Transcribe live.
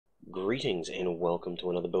Greetings and welcome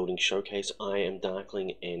to another building showcase. I am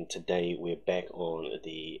Darkling and today we're back on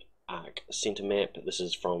the Ark center map. This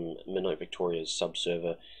is from MidnightVictoria's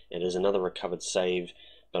subserver. It is another recovered save,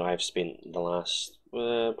 but I've spent the last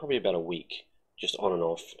probably about a week just on and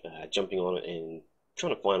off jumping on it and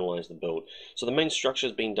trying to finalize the build. So the main structure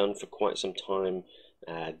has been done for quite some time.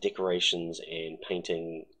 Decorations and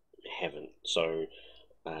painting haven't. So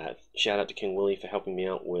shout out to King Willie for helping me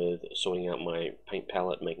out with sorting out my paint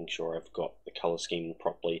palette, making sure I've got the color scheme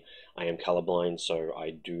properly. I am colorblind, so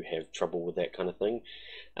I do have trouble with that kind of thing.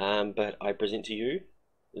 But I present to you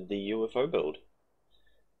the UFO build.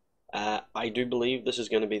 I do believe this is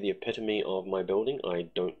going to be the epitome of my building. I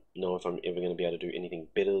don't know if I'm ever going to be able to do anything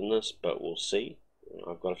better than this, but we'll see.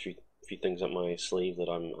 I've got a few things up my sleeve that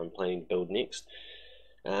I'm planning to build next.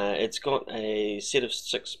 It's got a set of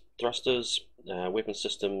 6 thrusters, weapon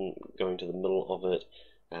system going to the middle of it.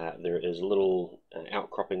 There is little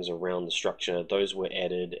outcroppings around the structure. Those were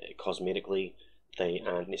added cosmetically. They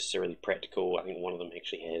aren't necessarily practical. I think one of them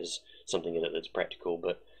actually has something in it that's practical,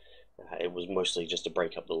 but it was mostly just to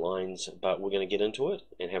break up the lines. But we're going to get into it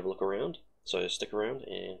and have a look around. So stick around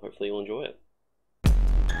and hopefully you'll enjoy it.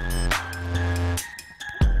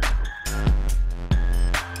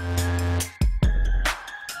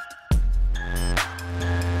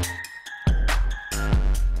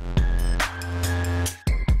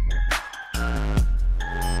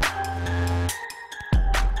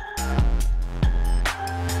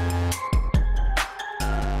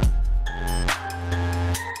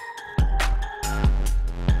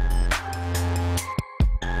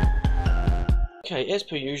 Okay, as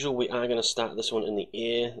per usual, we are going to start this one in the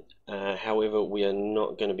air. However, we are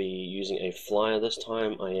not going to be using a flyer this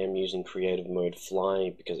time. I am using creative mode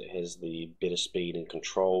fly because it has the better speed and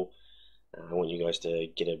control. I want you guys to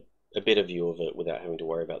get a better view of it without having to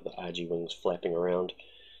worry about the RG wings flapping around.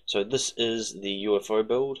 So this is the UFO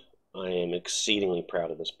build. I am exceedingly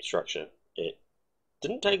proud of this structure. It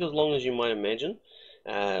didn't take as long as you might imagine.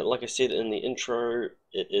 Like I said in the intro,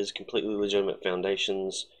 it is completely legitimate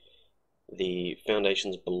foundations. The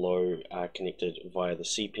foundations below are connected via the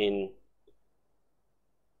C-pen,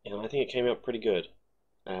 and I think it came out pretty good.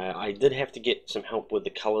 I did have to get some help with the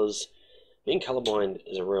colors. Being colorblind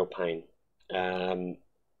is a real pain.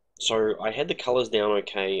 So I had the colors down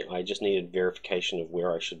okay, I just needed verification of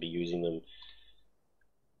where I should be using them.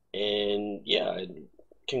 And yeah,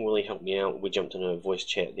 King Willie helped me out. We jumped in a voice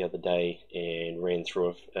chat the other day and ran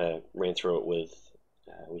through it with,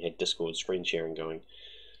 we had Discord screen sharing going,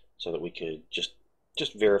 so that we could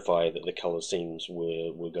just verify that the color schemes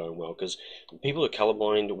were going well. Because people are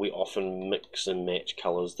colorblind, we often mix and match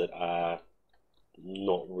colors that are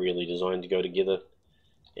not really designed to go together.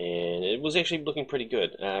 And it was actually looking pretty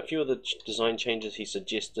good. A few of the design changes he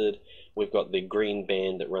suggested. We've got the green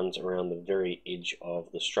band that runs around the very edge of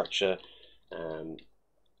the structure.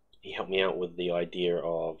 He helped me out with the idea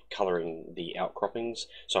of coloring the outcroppings.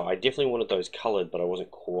 So I definitely wanted those colored, but I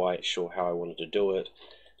wasn't quite sure how I wanted to do it.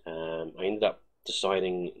 I ended up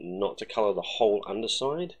deciding not to color the whole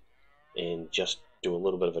underside and just do a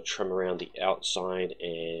little bit of a trim around the outside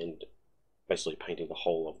and basically painting the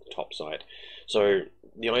whole of the top side. So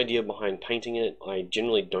the idea behind painting it, I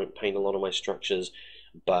generally don't paint a lot of my structures,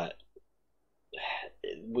 but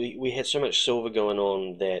we had so much silver going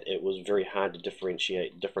on that it was very hard to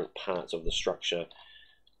differentiate different parts of the structure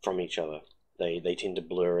from each other. They tend to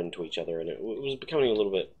blur into each other, and it was becoming a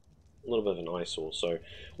little bit of an eyesore. So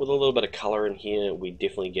with a little bit of color in here, we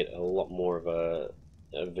definitely get a lot more of a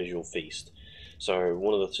visual feast. So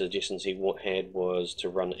one of the suggestions he had was to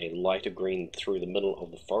run a lighter green through the middle of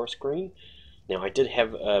the forest green. Now I did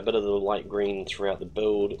have a bit of the light green throughout the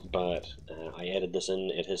build, but I added this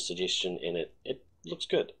in at his suggestion and it looks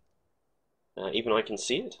good. Even I can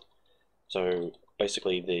see it. So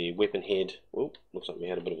basically the weapon head, oh, looks like we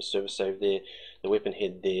had a bit of a service save there. The weapon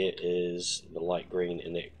head there is the light green,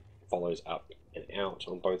 and that follows up and out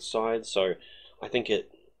on both sides. So I think it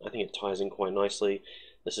ties in quite nicely.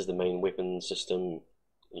 This is the main weapon system.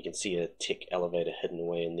 You can see a tech elevator hidden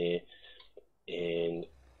away in there, and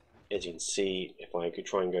as you can see, if I could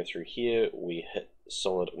try and go through here, we hit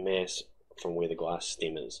solid mass from where the glass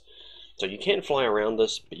stem is. So you can fly around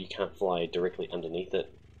this, but you can't fly directly underneath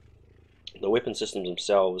it. The weapon systems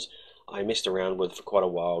themselves, I messed around with for quite a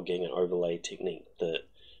while, getting an overlay technique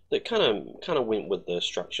that kind of went with the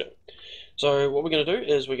structure. So what we're going to do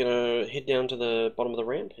is we're going to head down to the bottom of the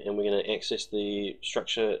ramp, and we're going to access the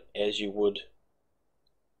structure as you would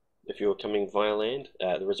if you were coming via land.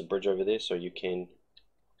 There is a bridge over there, so you can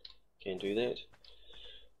do that.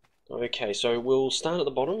 Okay, so we'll start at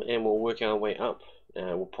the bottom and we'll work our way up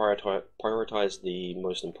We'll prioritize the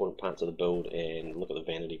most important parts of the build and look at the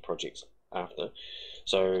vanity projects after.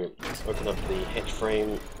 So open up the hatch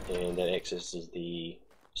frame, and that accesses the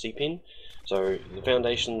C-pen. So the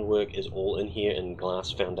foundation work is all in here in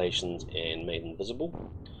glass foundations and made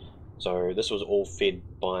invisible. So this was all fed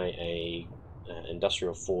by a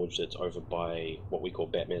industrial forge that's over by what we call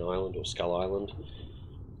Batman Island or Skull Island.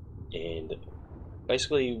 And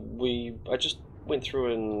basically I just went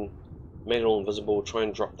through and made it all invisible, try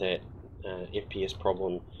and drop that FPS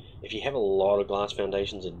problem. If you have a lot of glass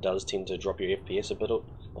foundations, it does tend to drop your FPS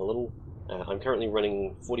a little. I'm currently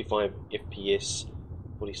running 45 FPS,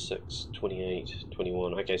 46, 28,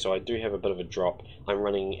 21. Okay, so I do have a bit of a drop. I'm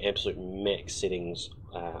running absolute max settings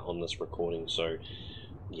on this recording, so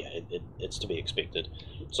yeah, it's to be expected.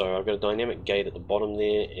 So I've got a dynamic gate at the bottom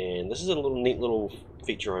there, and this is a neat little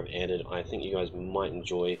feature I've added. I think you guys might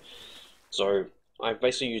enjoy. So I've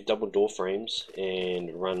basically used double door frames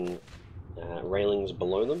and run railings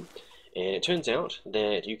below them, and it turns out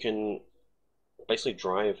that you can basically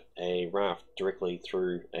drive a raft directly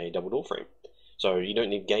through a double door frame. So you don't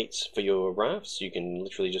need gates for your rafts, you can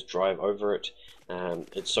literally just drive over it.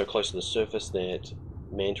 It's so close to the surface that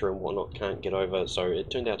Manta and whatnot can't get over, so it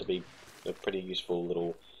turned out to be a pretty useful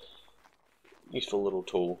little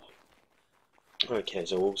tool. Okay,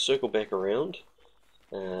 so we'll circle back around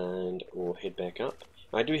and we'll head back up.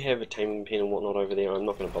 I do have a taming pen and whatnot over there. I'm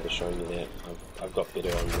not going to bother showing you that. I've got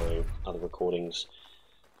better on my other recordings.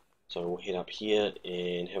 So we'll head up here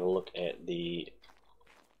and have a look at the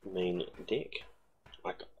main deck.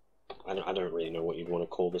 I don't really know what you'd want to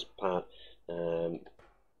call this part.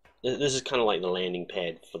 This is kind of like the landing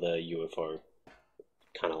pad for the UFO.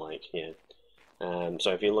 Kind of like, yeah.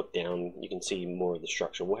 So if you look down, you can see more of the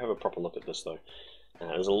structure. We'll have a proper look at this though.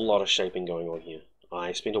 There's a lot of shaping going on here.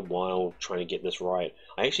 I spent a while trying to get this right.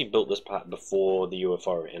 I actually built this part before the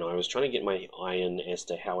UFO, and I was trying to get my eye in as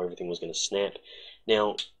to how everything was going to snap.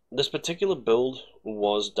 Now, this particular build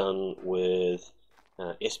was done with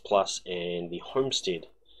S Plus and the Homestead.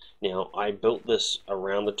 Now, I built this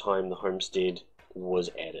around the time the Homestead was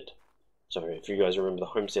added. So if you guys remember the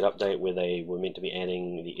Homestead update where they were meant to be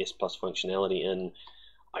adding the S Plus functionality in,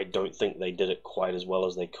 I don't think they did it quite as well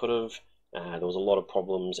as they could have. There was a lot of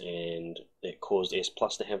problems, and it caused S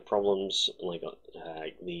Plus to have problems, like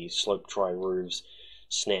the slope tri-roofs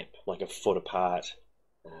snap like a foot apart.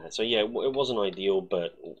 So yeah, it wasn't ideal,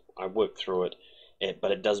 but I worked through it.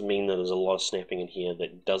 But it does mean that there's a lot of snapping in here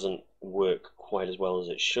that doesn't work quite as well as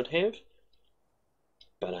it should have.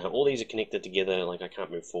 But all these are connected together. Like, I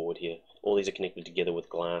can't move forward here. All these are connected together with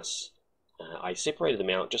glass. I separated them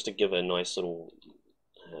out just to give a nice little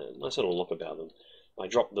look about them. I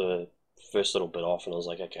dropped the first little bit off, and I was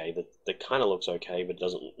like, okay, that kind of looks okay, but it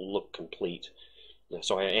doesn't look complete.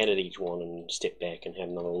 So I added each one and stepped back and had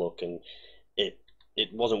another look, and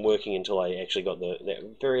it wasn't working until I actually got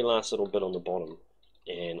that very last little bit on the bottom.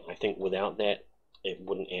 And I think without that, it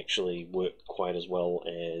wouldn't actually work quite as well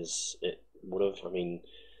as it would have. I mean,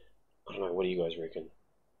 I don't know. What do you guys reckon?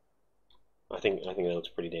 I think that looks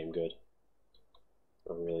pretty damn good.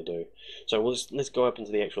 I really do. So let's go up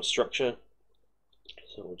into the actual structure.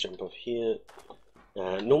 So we'll jump off here.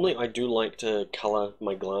 Normally I do like to color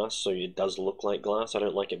my glass so it does look like glass. I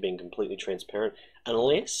don't like it being completely transparent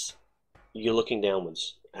unless you're looking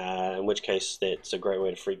downwards, in which case that's a great way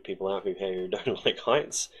to freak people out who don't like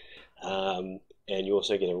heights. And you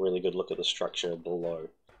also get a really good look at the structure below,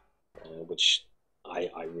 which I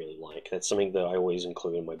really like. That's something that I always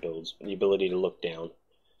include in my builds, the ability to look down.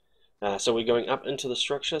 So we're going up into the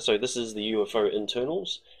structure. So this is the UFO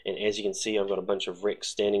internals, and as you can see, I've got a bunch of wrecks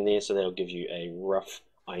standing there, so that'll give you a rough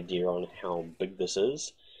idea on how big this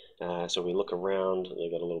is. So we look around,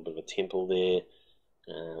 they've got a little bit of a temple there,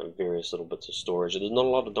 various little bits of storage. There's not a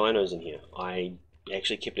lot of dinos in here. I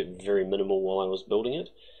actually kept it very minimal while I was building it.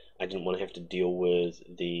 I didn't want to have to deal with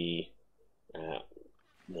the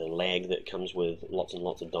lag that comes with lots and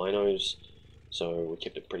lots of dinos, so we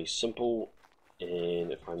kept it pretty simple.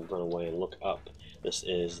 And if I run away and look up, this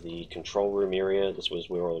is the control room area. This was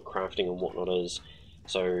where all the crafting and whatnot is.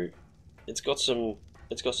 So it's got some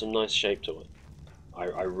nice shape to it.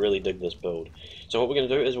 I really dig this build. So what we're going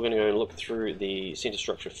to do is we're going to go and look through the center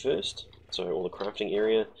structure first. So all the crafting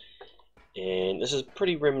area, and this is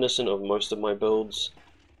pretty reminiscent of most of my builds.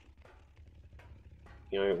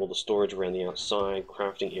 You know, all the storage around the outside,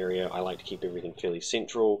 crafting area. I like to keep everything fairly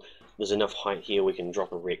central. There's enough height here we can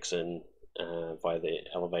drop a Rex in via the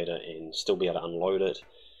elevator and still be able to unload it.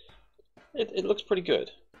 It looks pretty good.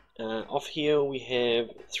 Off here we have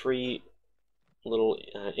 3 little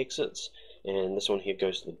exits, and this one here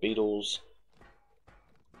goes to the beetles,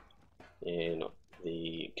 and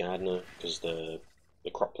the gardener, because the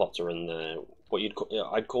crop plots are in the what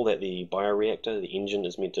I'd call that the bioreactor. The engine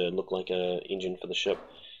is meant to look like a engine for the ship.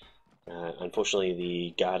 Unfortunately,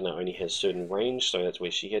 the gardener only has certain range, so that's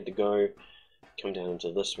where she had to go. Come down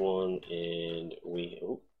to this one, and we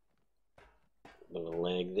a bit of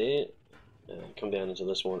lag there. Come down into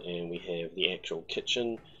this one, and we have the actual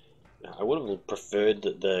kitchen. I would have preferred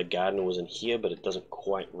that the gardener was in here, but it doesn't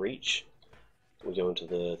quite reach. We go into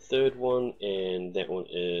the third one, and that one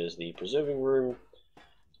is the preserving room.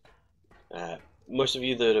 Most of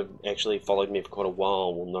you that have actually followed me for quite a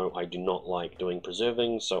while will know I do not like doing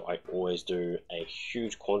preserving, so I always do a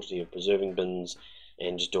huge quantity of preserving bins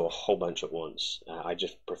and just do a whole bunch at once. I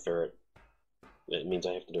just prefer it. It means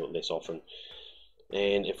I have to do it less often.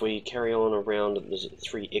 And if we carry on around, there's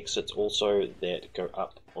 3 exits also that go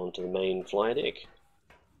up onto the main flyer deck.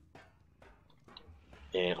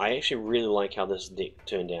 And I actually really like how this deck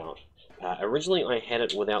turned out. Originally I had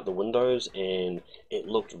it without the windows and it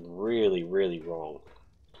looked really wrong.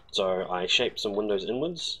 So I shaped some windows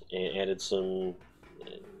inwards and added some,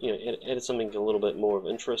 added something a little bit more of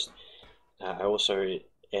interest. I also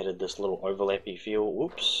added this little overlappy feel.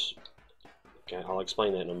 Whoops. Okay, I'll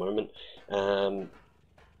explain that in a moment.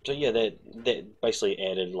 So yeah, that basically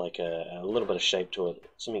added like a little bit of shape to it,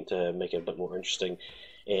 something to make it a bit more interesting.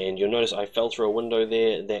 And you'll notice I fell through a window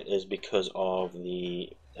there. That is because of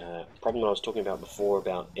the problem I was talking about before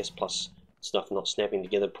about S Plus stuff not snapping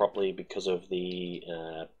together properly because of the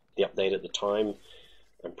update at the time.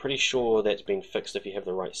 I'm pretty sure that's been fixed if you have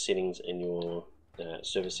the right settings in your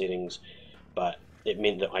server settings, but it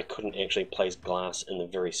meant that I couldn't actually place glass in the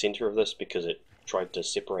very center of this because it tried to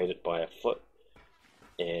separate it by a foot,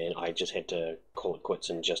 and I just had to call it quits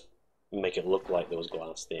and just make it look like there was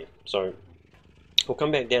glass there. So we'll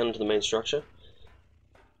come back down into the main structure,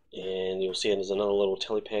 and you'll see there's another little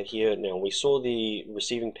tele pad here. Now we saw the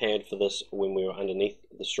receiving pad for this when we were underneath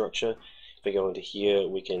the structure. If we go into here,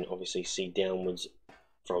 we can obviously see downwards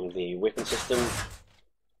from the weapon system,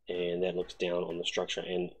 and that looks down on the structure,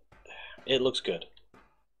 and it looks good.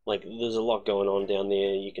 Like, there's a lot going on down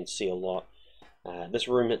there, you can see a lot. This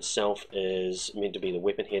room itself is meant to be the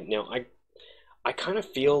weapon head. Now I kind of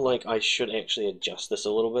feel like I should actually adjust this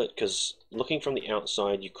a little bit, because looking from the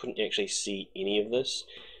outside you couldn't actually see any of this,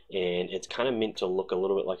 and it's kind of meant to look a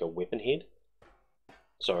little bit like a weapon head.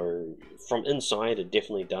 So from inside it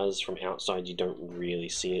definitely does, from outside you don't really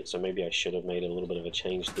see it, so maybe I should have made a little bit of a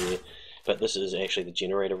change there. But this is actually the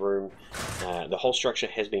generator room. The whole structure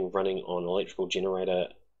has been running on an electrical generator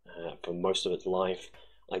for most of its life.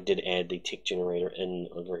 I did add the tech generator in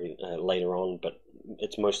later on, but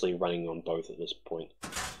it's mostly running on both at this point.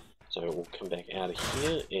 So we'll come back out of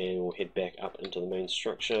here and we'll head back up into the main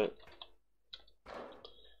structure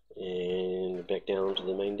and back down to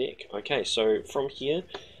the main deck. Okay, so from here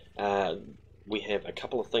we have a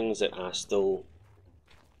couple of things that are still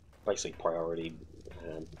basically priority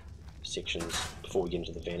sections before we get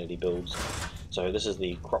into the vanity builds. So this is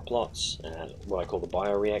the crop plots, what I call the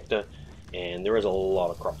bioreactor, and there is a lot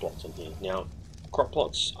of crop plots in here. Now, crop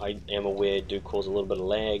plots, I am aware, do cause a little bit of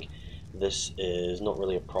lag. This is not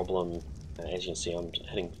really a problem. As you can see, I'm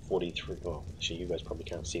hitting 43, well, actually you guys probably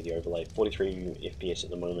can't see the overlay, 43 FPS at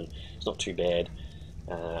the moment. It's not too bad.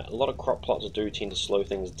 A lot of crop plots do tend to slow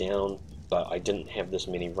things down, but I didn't have this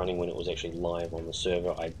many running when it was actually live on the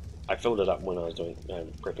server. I filled it up when I was doing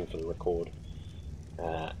prepping for the record.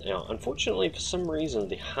 Now, unfortunately, for some reason,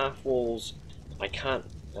 the half walls, I can't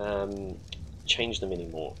change them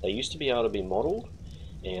anymore. They used to be able to be modeled,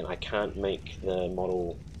 and I can't make the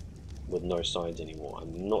model with no sides anymore.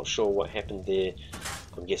 I'm not sure what happened there.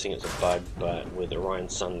 I'm guessing it's a bug, but with Orion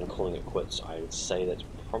Sun calling it quits, I would say that's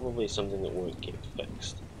probably something that won't get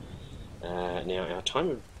fixed. Now, our time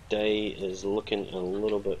of day is looking a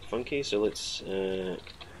little bit funky, so let's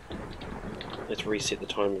reset the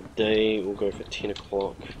time of day. We'll go for 10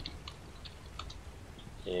 o'clock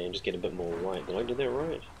and just get a bit more light. Did I do that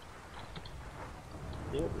right?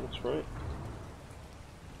 Yep, that's right.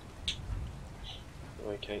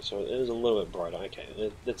 Okay, so it is a little bit brighter.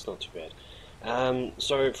 Okay, that's not too bad.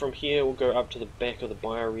 So from here we'll go up to the back of the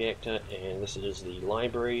bioreactor, and this is the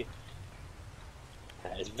library.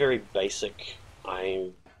 It's very basic.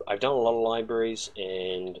 I've done a lot of libraries,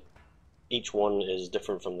 and each one is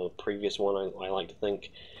different from the previous one, I like to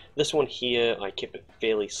think. This one here, I kept it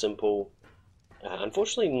fairly simple.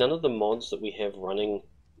 Unfortunately, none of the mods that we have running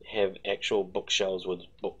have actual bookshelves with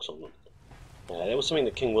books on them. That was something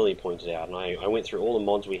that King Willie pointed out, and I went through all the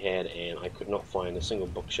mods we had, and I could not find a single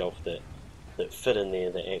bookshelf that fit in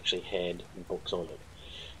there that actually had books on it.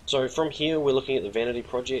 So from here, we're looking at the vanity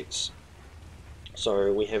projects.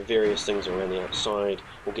 So we have various things around the outside.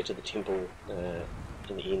 We'll get to the temple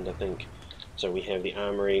in the end, I think. So we have the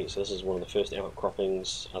armory. So this is one of the first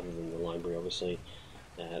outcroppings, other than the library, obviously.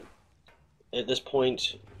 At this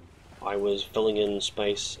point, I was filling in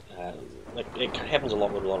space. Like it happens a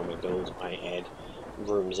lot with a lot of my builds. I add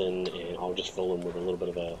rooms in, and I'll just fill them with a little bit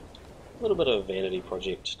of a vanity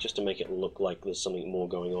project, just to make it look like there's something more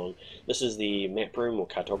going on. This is the map room or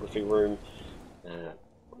cartography room.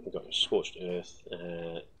 We've got Scorched Earth,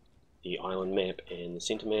 the island map, and the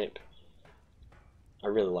center map. I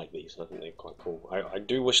really like these. I think they're quite cool. I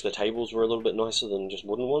do wish the tables were a little bit nicer than just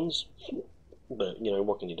wooden ones, but you know,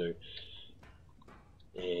 what can you do?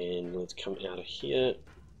 And let's come out of here.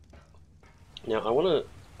 Now I want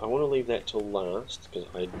to leave that till last because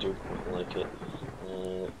I do quite like it.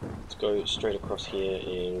 Let's go straight across here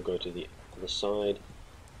and we'll go to the other side.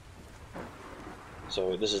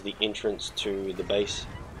 So this is the entrance to the base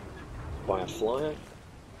by a flyer,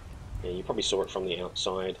 and you probably saw it from the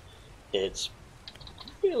outside. It's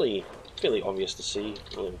fairly obvious to see.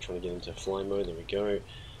 I'm trying to get into fly mode. There we go.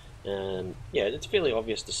 Yeah, it's fairly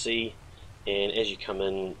obvious to see, and as you come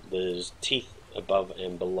in, there's teeth above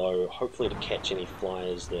and below, hopefully to catch any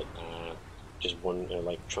flyers that are just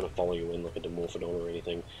like trying to follow you in, like a Dimorphodon or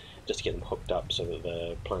anything, just to get them hooked up so that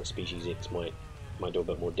the plant species X might do a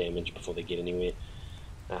bit more damage before they get anywhere.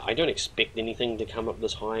 I don't expect anything to come up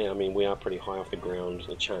this high. I mean, we are pretty high off the ground.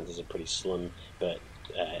 The chances are pretty slim, but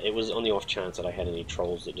it was on the off chance that I had any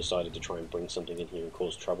trolls that decided to try and bring something in here and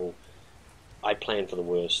cause trouble. I plan for the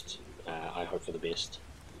worst. I hope for the best.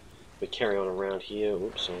 We carry on around here.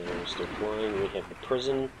 Oops, I'm still flying. We have the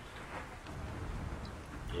prison.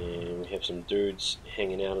 And we have some dudes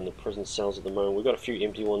hanging out in the prison cells at the moment. We've got a few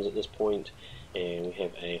empty ones at this point, and we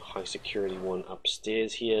have a high security one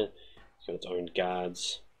upstairs here. It's got its own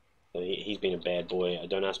guards. So he's been a bad boy.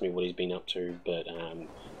 Don't ask me what he's been up to, but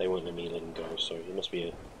they won't let him go. So he must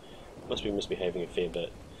be misbehaving a fair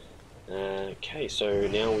bit. Okay, so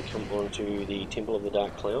now we come on to the Temple of the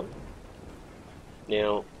Dark Clown.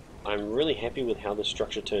 Now, I'm really happy with how this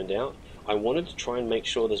structure turned out. I wanted to try and make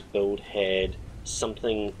sure this build had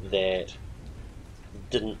something that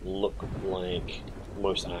didn't look like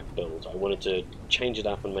most Ark builds. I wanted to change it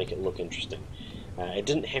up and make it look interesting. It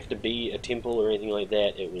didn't have to be a temple or anything like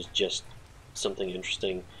that, it was just something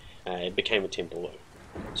interesting. It became a temple though.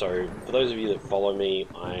 So for those of you that follow me,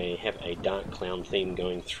 I have a Dark Clown theme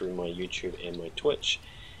going through my YouTube and my Twitch,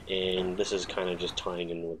 and this is kind of just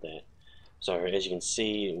tying in with that. So as you can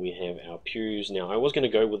see, we have our pews. Now I was going to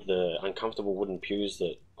go with the uncomfortable wooden pews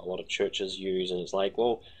that a lot of churches use, and it's like,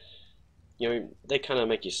 well, you know, they kind of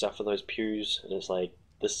make you suffer, those pews, and it's like,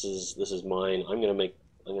 this is mine. I'm gonna make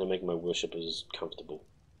my worshippers comfortable.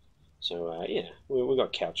 So yeah, we've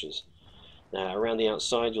got couches. Around the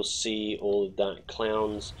outside, you'll see all the Dark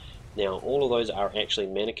Clowns. Now all of those are actually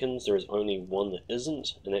mannequins. There is only one that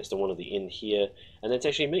isn't, and that's the one at the end here, and that's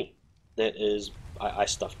actually me. That is, I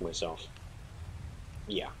stuffed myself.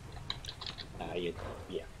 Yeah.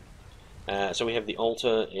 So we have the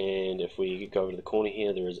altar, and if we go over to the corner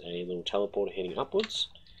here, there is a little teleporter heading upwards,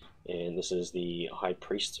 and this is the High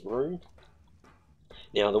Priest's room.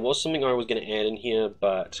 Now there was something I was going to add in here,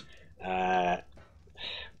 but I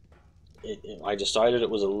decided it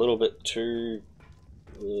was a little bit too,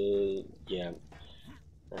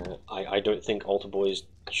 I don't think altar boys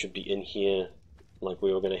should be in here like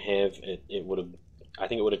we were going to have. It would have, I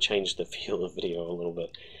think it would have changed the feel of the video a little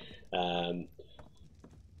bit.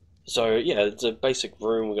 So yeah, it's a basic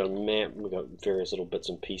room. We've got a map, we've got various little bits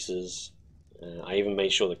and pieces. I even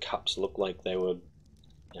made sure the cups looked like they were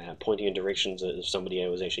pointing in directions that if somebody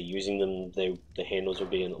was actually using them, the handles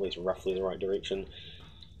would be in at least roughly the right direction.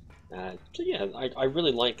 So yeah, I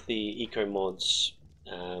really like the eco mods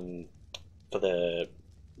for the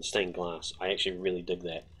stained glass. I actually really dig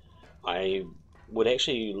that. I would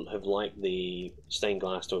actually have liked the stained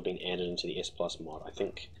glass to have been added into the S Plus mod. I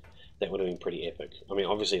think that would have been pretty epic. I mean,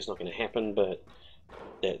 obviously it's not going to happen, but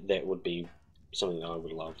that would be something that I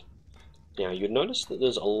would love. Now, you'd notice that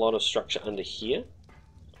there's a lot of structure under here,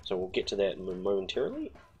 so we'll get to that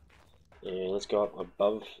momentarily. And let's go up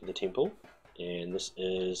above the temple, and this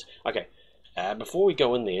is... Okay, before we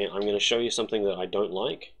go in there, I'm going to show you something that I don't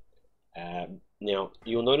like. Now,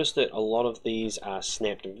 you'll notice that a lot of these are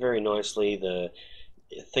snapped very nicely, the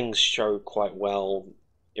things show quite well,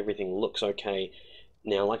 everything looks okay.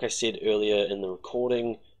 Now, like I said earlier in the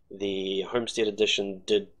recording, the Homestead edition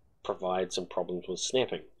did provide some problems with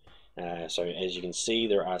snapping. So as you can see,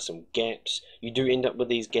 there are some gaps. You do end up with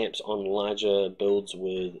these gaps on larger builds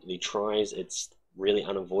with the tries. It's really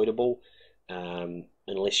unavoidable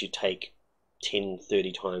unless you take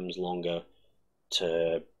 10-30 times longer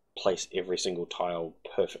to place every single tile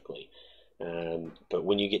perfectly. But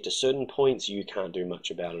when you get to certain points, you can't do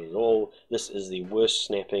much about it at all. This is the worst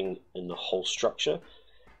snapping in the whole structure.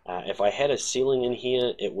 If I had a ceiling in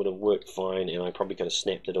here, it would have worked fine, and I probably could have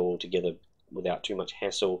snapped it all together without too much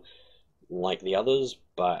hassle like the others,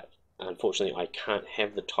 but unfortunately I can't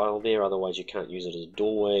have the tile there, otherwise you can't use it as a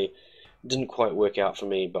doorway. Didn't quite work out for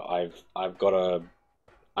me, but I gotta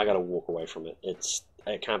walk away from it.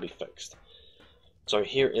 It can't be fixed. So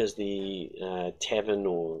here is the tavern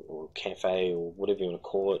or cafe or whatever you want to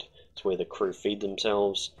call it. It's where the crew feed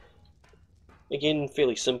themselves. Again,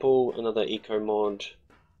 fairly simple, another eco mod.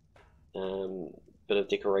 Bit of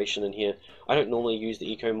decoration in here. I don't normally use the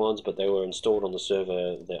eco mods, but they were installed on the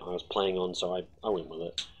server that I was playing on, so I went with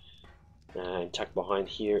it. And tucked behind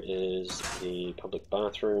here is the public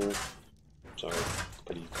bathroom, so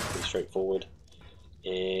pretty straightforward.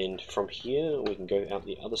 And from here we can go out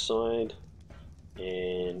the other side,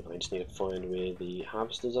 and I just need to find where the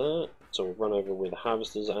harvesters are. So we'll run over where the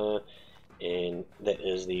harvesters are, and that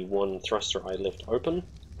is the one thruster I left open.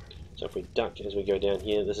 So if we duck as we go down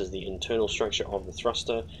here, this is the internal structure of the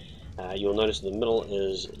thruster. You'll notice in the middle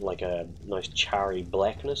is like a nice charry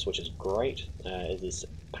blackness, which is great. It is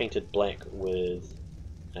painted black with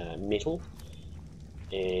metal.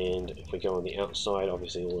 And if we go on the outside,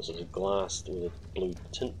 obviously all this is glass with a blue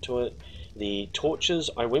tint to it. The torches,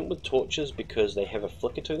 I went with torches because they have a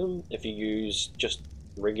flicker to them. If you use just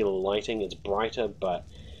regular lighting, it's brighter, but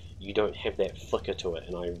you don't have that flicker to it.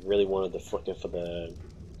 And I really wanted the flicker for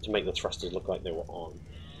to make the thrusters look like they were on.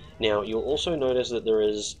 Now you'll also notice that there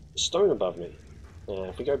is stone above me.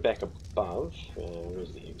 If we go back above,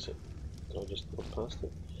 where's the exit? Did I just walk past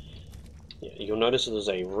it? Yeah, you'll notice that there's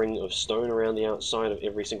a ring of stone around the outside of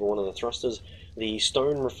every single one of the thrusters. The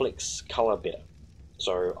stone reflects colour better.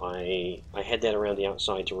 So I had that around the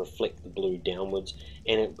outside to reflect the blue downwards,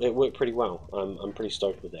 and it worked pretty well. I'm pretty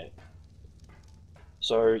stoked with that.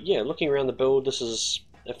 So yeah, looking around the build, this is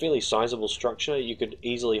a fairly sizable structure. You could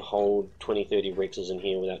easily hold 20-30 Rexes in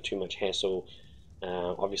here without too much hassle.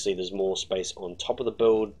 Obviously there's more space on top of the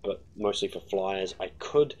build, but mostly for flyers. I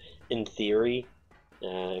could, in theory,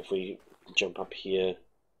 if we jump up here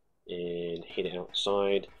and head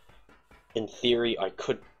outside, in theory I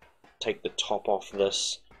could take the top off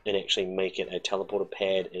this and actually make it a teleporter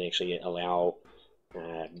pad and actually allow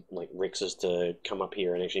like Rexes to come up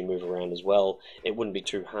here and actually move around as well. It wouldn't be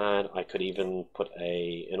too hard. I could even put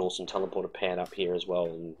an awesome teleporter pad up here as well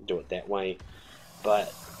and do it that way,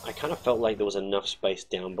 but I kind of felt like there was enough space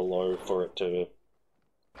down below for it to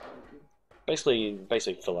basically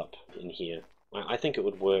fill up in here. I think it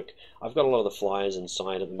would work. I've got a lot of the flyers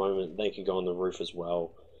inside at the moment. They could go on the roof as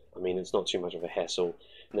well. I mean, it's not too much of a hassle.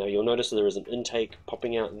 Now you'll notice that there is an intake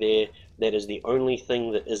popping out there. That is the only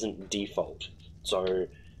thing that isn't default. So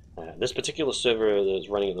this particular server that's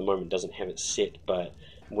running at the moment doesn't have it set, but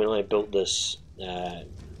when I built this,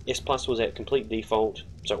 S Plus was at complete default,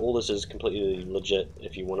 so all this is completely legit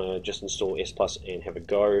if you want to just install S Plus and have a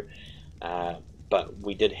go, but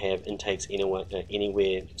we did have intakes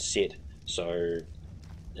anywhere set, so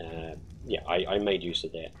yeah, I made use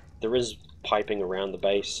of that. There is piping around the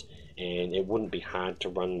base, and it wouldn't be hard to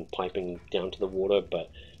run piping down to the water, but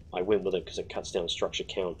I went with it because it cuts down structure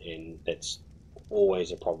count, and that's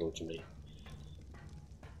always a problem for me.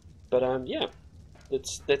 But yeah,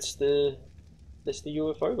 that's the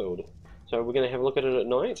UFO build. So we're going to have a look at it at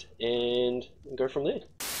night and go from there.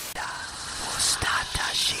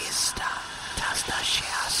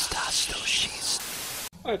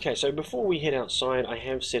 Okay, so before we head outside, I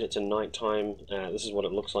have set it to nighttime. This is what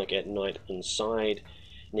it looks like at night inside.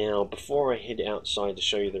 Now, before I head outside to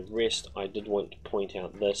show you the rest, I did want to point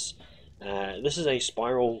out this. This is a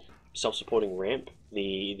spiral self-supporting ramp.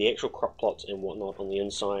 The actual crop plots and whatnot on the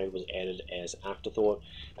inside was added as afterthought,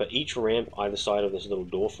 but each ramp either side of this little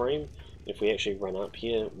door frame, if we actually run up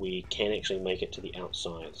here, we can actually make it to the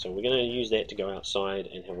outside. So we're going to use that to go outside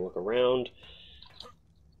and have a look around.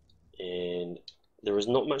 And there is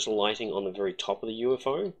not much lighting on the very top of the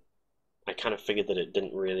UFO. I kind of figured that it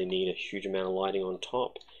didn't really need a huge amount of lighting on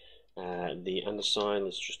top. The underside,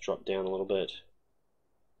 let's just drop down a little bit.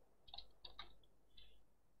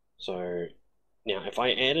 So now if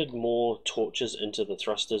I added more torches into the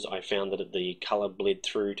thrusters, I found that the color bled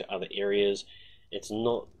through to other areas. It's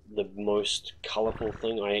not the most colorful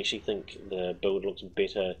thing. I actually think the build looks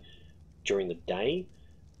better during the day,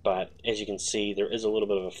 but as you can see, there is a little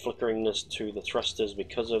bit of a flickeringness to the thrusters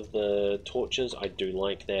because of the torches. I do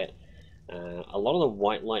like that. A lot of the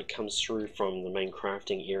white light comes through from the main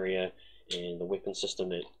crafting area and the weapon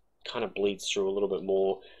system. kind of bleeds through a little bit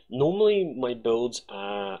more. Normally my builds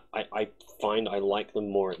are, I find I like them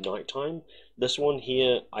more at nighttime. This one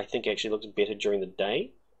here I think actually looks better during the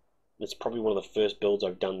day. It's probably one of the first builds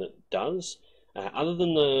I've done that does. Other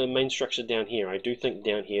than the main structure down here, I do think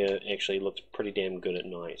down here actually looks pretty damn good at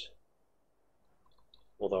night.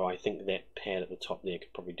 Although I think that pad at the top there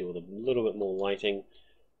could probably do with a little bit more lighting.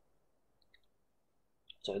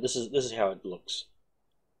 So this is how it looks.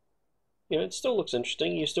 You know, it still looks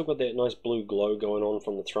interesting. You still got that nice blue glow going on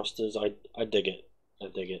from the thrusters. I dig it. I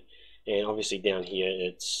dig it. And obviously down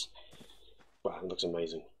here, wow, it looks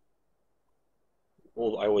amazing.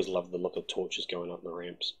 I always love the look of torches going up the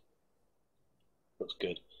ramps. Looks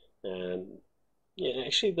good. Yeah,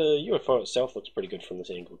 actually the UFO itself looks pretty good from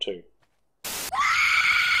this angle too.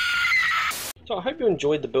 So I hope you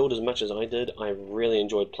enjoyed the build as much as I did. I really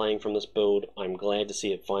enjoyed playing from this build. I'm glad to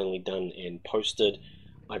see it finally done and posted.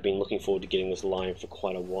 I've been looking forward to getting this live for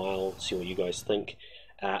quite a while, see what you guys think.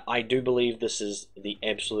 I do believe this is the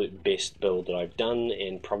absolute best build that I've done,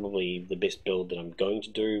 and probably the best build that I'm going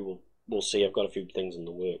to do. We'll see. I've got a few things in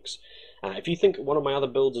the works. If you think one of my other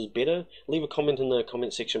builds is better, leave a comment in the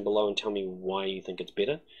comment section below and tell me why you think it's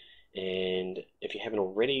better. And if you haven't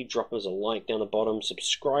already, drop us a like down the bottom,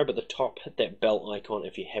 subscribe at the top, hit that bell icon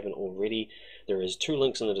if you haven't already. There is 2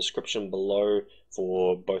 links in the description below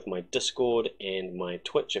for both my Discord and my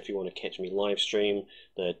Twitch if you want to catch me live stream.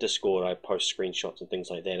 The Discord, I post screenshots and things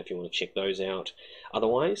like that if you want to check those out.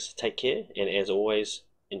 Otherwise, take care, and as always,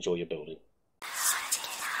 enjoy your building.